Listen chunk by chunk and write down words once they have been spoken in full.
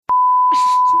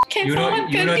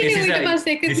Okay, this is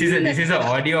continue. this is an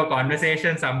audio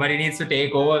conversation. Somebody needs to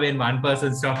take over when one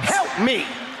person stops. Help me!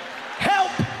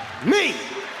 Help me!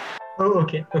 Oh,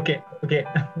 okay.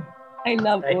 I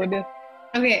love Right. order.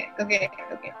 Okay.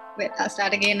 Wait, I'll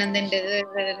start again and then.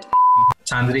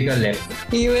 Chandrika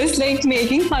left. He was like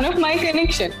making fun of my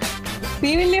connection.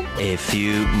 See, William? A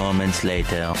few moments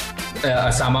later.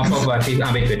 Sum up of what is...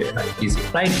 wait. Easy.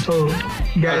 Right. So,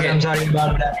 guys, Okay. I'm sorry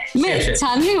about that. Wait, sure.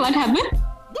 Chandri, what happened?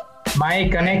 My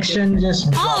connection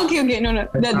just Oh, okay. No.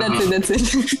 That's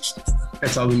it.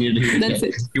 That's all we need to hear. That's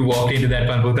it. You walked into that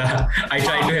one, Buddha. I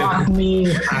tried to help. Fuck me.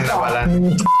 Is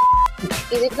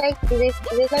it like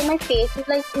my face is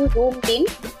like too zoomed in?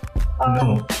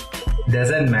 No.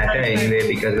 Doesn't matter anyway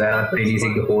because we are not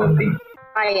releasing the whole thing.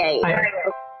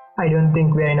 I don't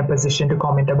think we're in a position to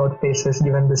comment about faces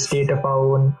given the state of our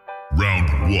own. Round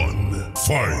 1,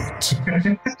 fight.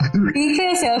 Speak for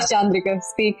yourself, Chandrika.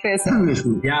 Speak for yourself.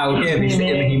 Yeah, okay.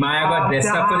 Himaya got dressed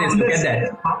up for this. Look at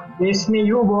that. Vishnu,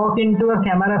 you walk into a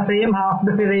camera frame, half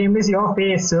the frame is your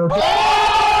face. Okay?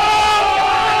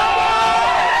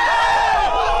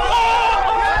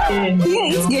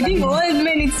 Yeah, it's getting old,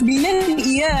 man. It's been an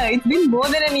year. It's been more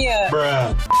than a year.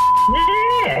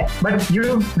 Yeah, but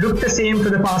you look the same for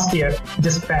the past year,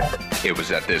 just fat. It was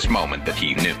at this moment that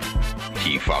he knew.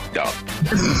 He fucked up.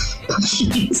 Is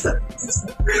it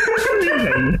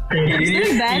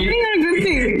a bad thing or a good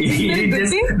thing? Is it a good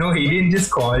thing? No, he didn't just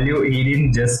call you. He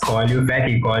didn't just call you fat.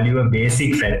 He called you a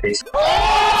basic fat bitch.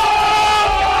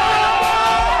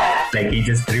 Like he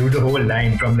just threw the whole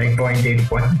line from like point A to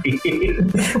point B.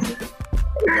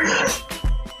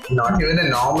 Not even a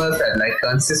normal fat, like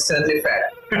consistently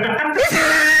fat.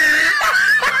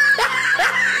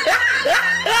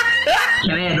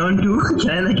 Can I add on too?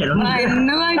 I know.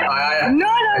 No.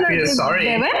 I feel sorry.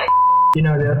 Devon? You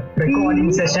know, the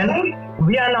recording session.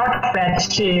 We are not fat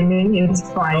shaming. It's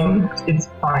fine.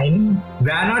 We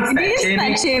are not fat Please shaming.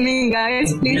 fat shaming,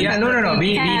 guys. Please. Yeah, no.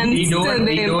 We don't.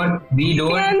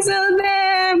 Cancel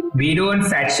them. We don't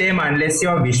fat shame unless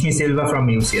you're Vishnu Silva from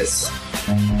Mucius.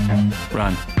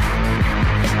 Run.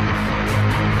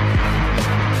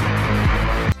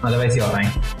 Otherwise, you're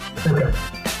fine. Okay.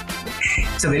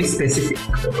 It's a very specific.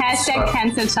 Hashtag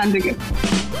cancel Chandrika.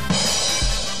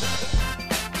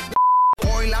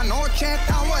 Hoy la noche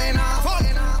está buena.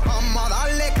 Vamos a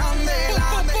darle candela.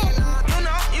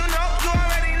 You already know the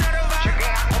vibe.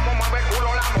 Chequea cómo mueve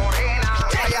culo la morena.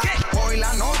 Hoy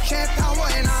la noche está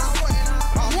buena.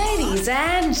 Ladies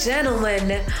and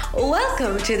gentlemen,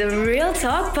 welcome to the Real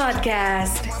Talk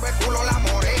Podcast. Mueve culo la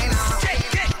morena.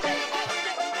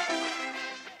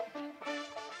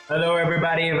 Hello,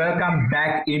 everybody. Welcome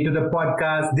back into the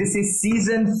podcast. This is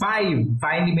season 5.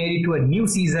 Finally made it to a new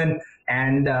season.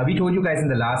 And we told you guys in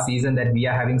the last season that we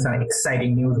are having some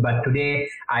exciting news. But today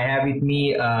I have with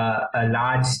me a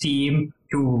large team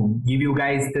to give you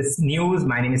guys this news.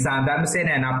 My name is Sandar Hussain,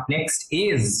 and up next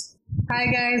is... Hi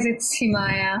guys, it's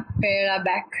Himaya Pereira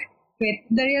back with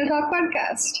the Real Talk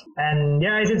Podcast. And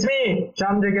guys, it's me,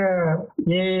 Chandrika.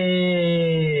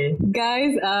 Yay!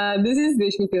 Guys, this is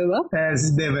Vishnu Silva.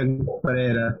 As Devon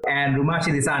Pereira. And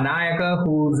Rumashi Disanayaka,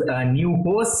 who's a new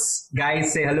host.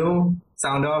 Guys, say hello.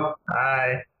 Sound off.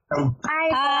 Hi.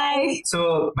 Hi.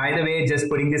 So, by the way, just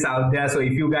putting this out there. So,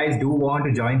 if you guys do want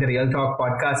to join the Real Talk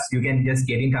podcast, you can just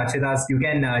get in touch with us. You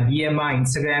can DM our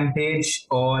Instagram page,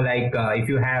 or like if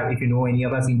you know any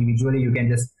of us individually, you can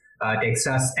just text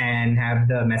us and have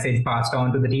the message passed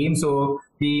on to the team. So,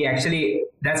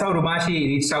 that's how Rumashi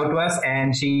reached out to us,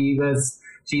 and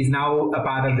she's now a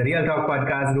part of the Real Talk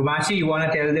podcast. Rumashi, you want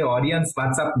to tell the audience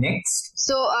what's up next?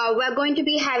 So we're going to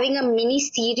be having a mini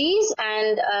series,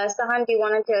 and Sahan, do you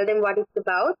want to tell them what it's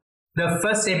about? The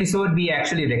first episode we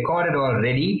actually recorded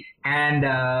already, and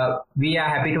we are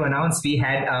happy to announce we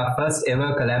had our first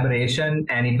ever collaboration,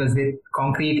 and it was with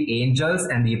Concrete Angels,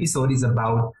 and the episode is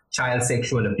about child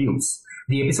sexual abuse.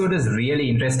 The episode is really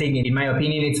interesting. In my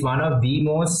opinion, it's one of the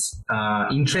most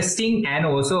interesting and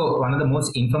also one of the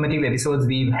most informative episodes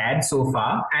we've had so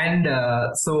far. And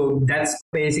so that's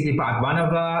basically part 1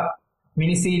 of our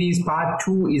miniseries. Part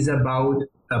 2 is about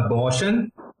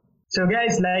abortion. So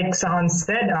guys, like Sahan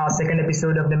said, our second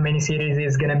episode of the mini-series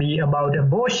is going to be about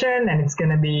abortion, and it's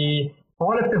going to be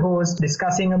all of the hosts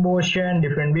discussing abortion,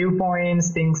 different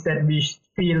viewpoints, things that we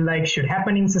feel like should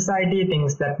happen in society,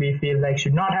 things that we feel like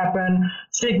should not happen,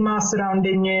 stigma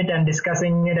surrounding it, and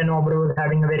discussing it, and overall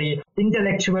having a very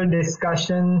intellectual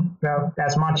discussion, well,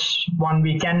 as much one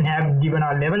we can have given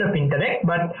our level of intellect,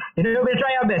 but we'll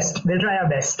try our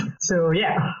best. So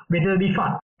yeah, it will be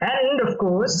fun. And of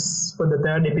course, for the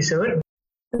third episode,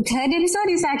 The third episode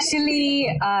is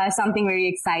actually something very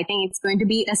exciting. It's going to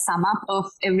be a sum up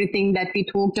of everything that we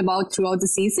talked about throughout the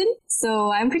season.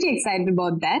 So I'm pretty excited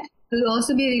about that. We'll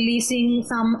also be releasing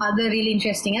some other really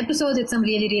interesting episodes with some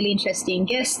really, really interesting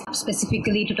guests,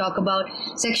 specifically to talk about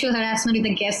sexual harassment with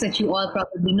the guests that you all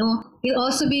probably know. We'll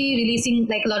also be releasing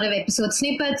like a lot of episode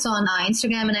snippets on our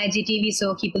Instagram and IGTV,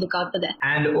 so keep a lookout for that.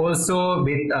 And also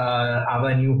with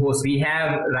our new host, we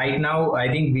have right now, I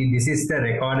think this is the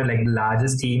record, like the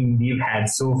largest team we've had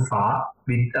so far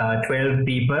with 12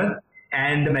 people.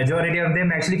 And the majority of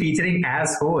them actually featuring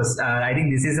as hosts. I think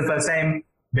this is the first time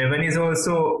Bevan is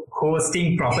also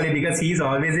hosting properly because he's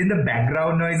always in the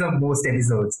background noise of most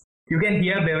episodes. You can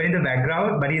hear Bevan in the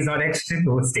background, but he's not actually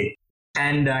hosting.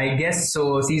 And I guess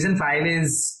so season 5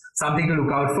 is something to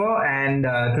look out for. And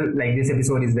like this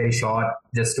episode is very short,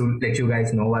 just to let you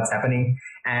guys know what's happening.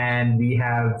 And we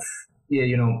have, we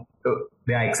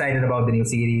are excited about the new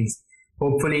series.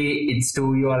 Hopefully it's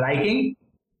to your liking.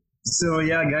 So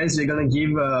yeah, guys, we're gonna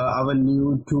give our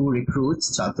new 2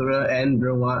 recruits, Chatura and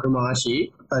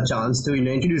Rumashi, a chance to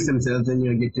introduce themselves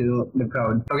and get to know the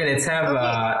crowd. Okay, let's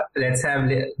have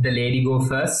the lady go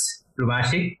first,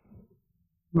 Rumashi.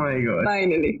 My God!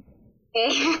 Finally.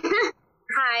 Okay.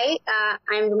 Hi,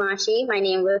 I'm Rumashi. My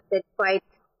name was said quite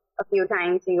a few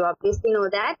times, so you obviously know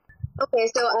that. Okay,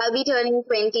 so I'll be turning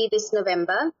 20 this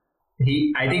November.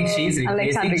 I think she's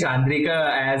replacing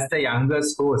Chandrika as the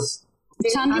youngest host.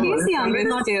 Chandrika is the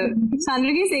youngest still.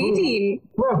 Chandrika is 18.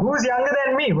 Whoa, who's younger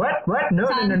than me? What? No.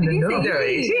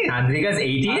 Chandrika is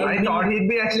 18? I thought he'd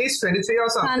be at least 23 or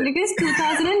something. Chandrika is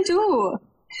 2002.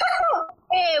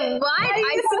 Hey, what?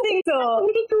 I don't think so.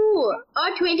 22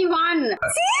 or 21.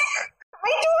 See?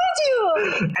 I told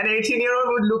you. An 18-year-old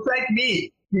would look like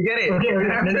me. You get it? Okay,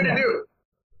 what I'm trying to do.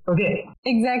 Okay.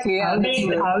 Exactly. Yeah,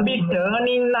 I'll be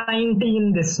turning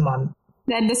 19 this month.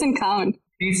 That doesn't count.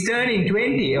 He's turning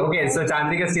 20. Okay, so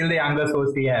Chandrika is still the youngest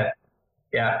host we have.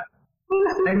 Yeah.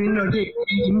 I mean, okay,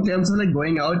 in terms of like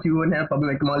going out, you won't have problem.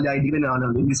 Like, Kamal, I didn't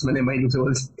know this one. I might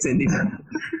was sending.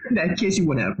 In that case, you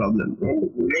won't have problem.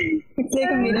 It's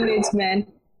like a middle-aged man.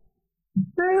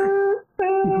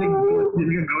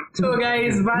 So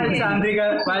guys, while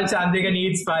Chandrika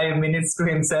needs 5 minutes to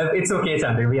himself, it's okay,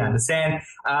 Chandrika, we understand.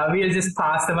 We'll just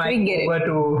pass the mic over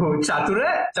to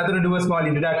Chatura. Chatura, do a small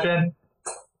introduction.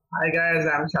 Hi guys,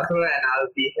 I'm Chatura and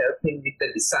I'll be helping with the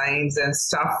designs and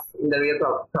stuff in the Real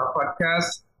Talk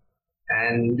podcast.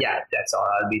 And yeah, that's all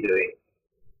I'll be doing.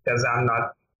 Because I'm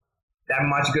not that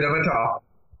much good of a talk.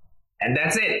 And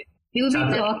that's it. You'll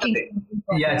be talking.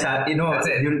 Yeah,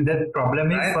 the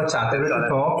problem is for Chatura to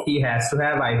talk, he has to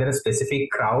have either a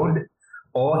specific crowd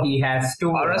or he has to...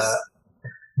 Or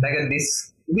like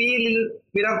this wee little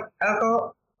bit of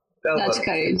alcohol. That's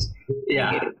courage.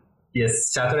 Yeah.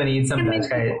 Yes, Chatura needs some touch.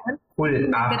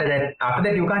 After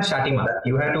that, you can't shut him up.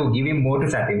 You have to give him more to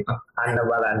shut him up.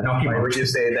 Why would you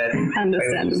say that?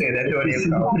 Understand. Say that to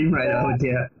a right out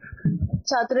here.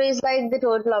 Chatura is like the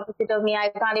total opposite of me.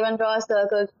 I can't even draw a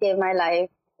circle to save my life.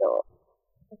 So,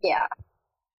 yeah.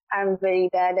 I'm very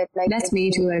bad at like... That's me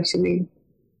too, actually.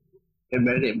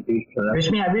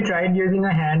 Rishmi, have you tried using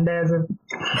a hand as a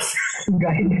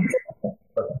guide?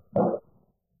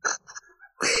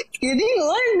 Getting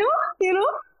old, no?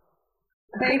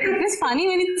 Like, it was funny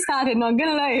when it started, not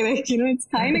gonna lie. Like, it's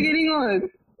kind of getting old.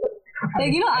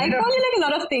 Like, I call you like a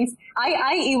lot of things.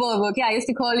 I evolve, okay? I used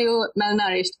to call you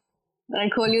malnourished. I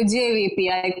call you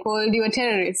JVP. I called you a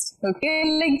terrorist. Okay?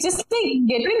 Like, just like,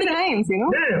 get with the times,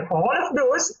 No, all of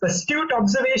those astute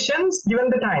observations given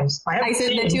the times. I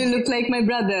said that you look like my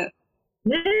brother.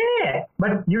 Yeah,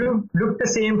 but you look the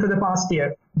same for the past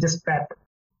year. Just fat.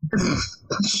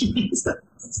 Jesus.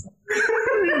 Is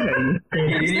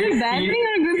it a bad thing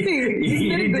or a good thing? He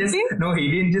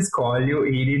didn't just call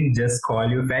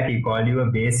you fat, he called you a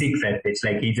basic fat bitch.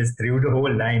 Like he just threw the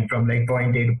whole line from like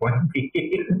point A to point B.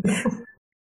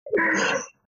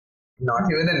 Not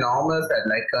even the normal fat,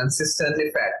 like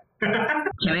consistently fat.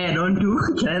 Can I add on too?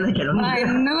 I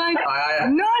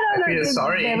feel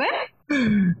sorry.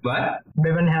 Bevan? What?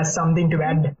 Bevan has something to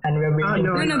add and we're waiting.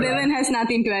 No, Bevan has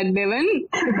nothing to add. Bevan,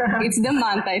 it's the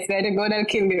month. I swear to God, I'll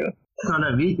kill you. It's not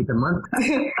a week, it's a month.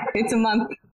 It's a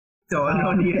month. So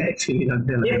not here actually.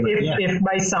 If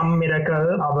by some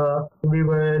miracle our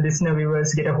listener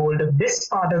viewers get a hold of this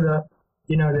part of the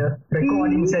the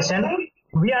recording session,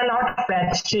 we are not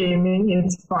fat shaming.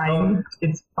 It's fine.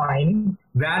 It's fine.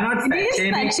 We are not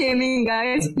fat shaming,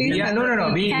 guys. Please. Yeah,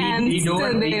 no. We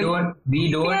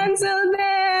don't cancel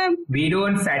them. We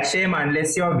don't fat shame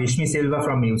unless you're Vishnu Silva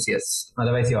from Mucius.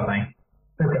 Otherwise, you're fine.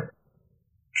 Okay.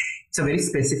 It's a very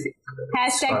specific.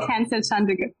 #cancel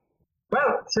Chandrika.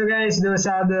 Well, so guys, those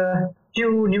are the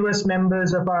two newest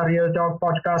members of our Real Talk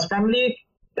podcast family.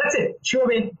 That's it. Show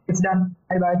away. It's done.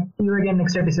 Bye-bye. See you again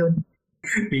next episode.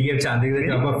 We gave Chandrik the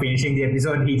job of finishing the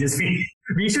episode. He just finished.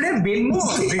 We should have been more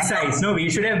precise. No, we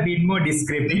should have been more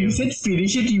descriptive. You said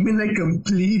finish it, you mean like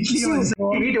completely?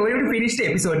 We told him to finish the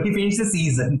episode. He finished the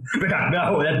season. But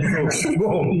no, that's go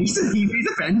home. He finished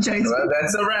the franchise. Well,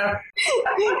 that's a wrap.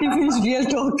 He finished Real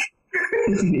Talk.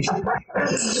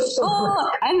 Oh,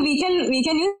 and we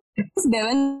can use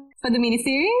Devon for the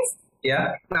miniseries.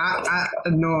 Yeah.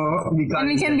 No, we can't. And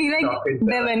we can be like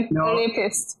Devon, No. a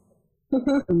rapist.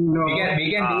 No.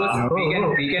 We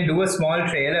can do a small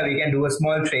trailer. We can do a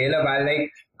small trailer while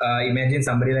imagine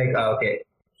somebody like okay.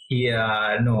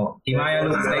 Himaya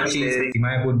looks like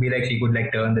Himaya could be like she could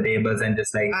like turn the tables and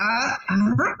just like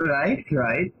right,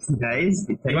 guys.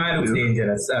 Himaya looks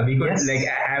dangerous. We could like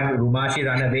have Rumashi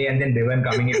run away and then Devon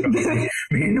coming in from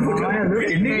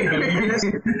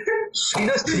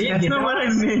That's not what I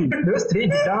meant. Those three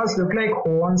guitars look like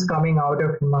horns coming out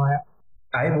of Himaya.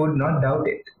 I would not doubt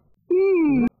it.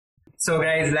 So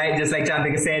guys, just like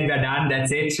Chandrika said, we're done.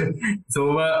 That's it. It's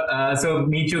over. So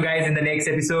meet you guys in the next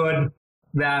episode.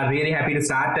 We are really happy to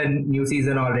start a new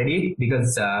season already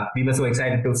because we were so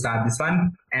excited to start this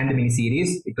one and the mini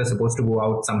series. It was supposed to go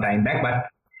out some time back, but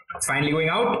it's finally going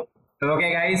out.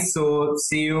 Okay, guys. So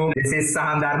see you. This is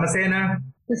Sahan Dharmasena.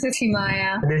 This is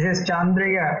Himaya. This is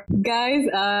Chandrika. Guys,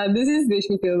 this is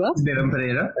Vishnu Silva. Devam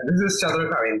Pereira. This is Chandra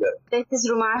Kavinder. This is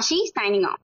Rumashi signing off.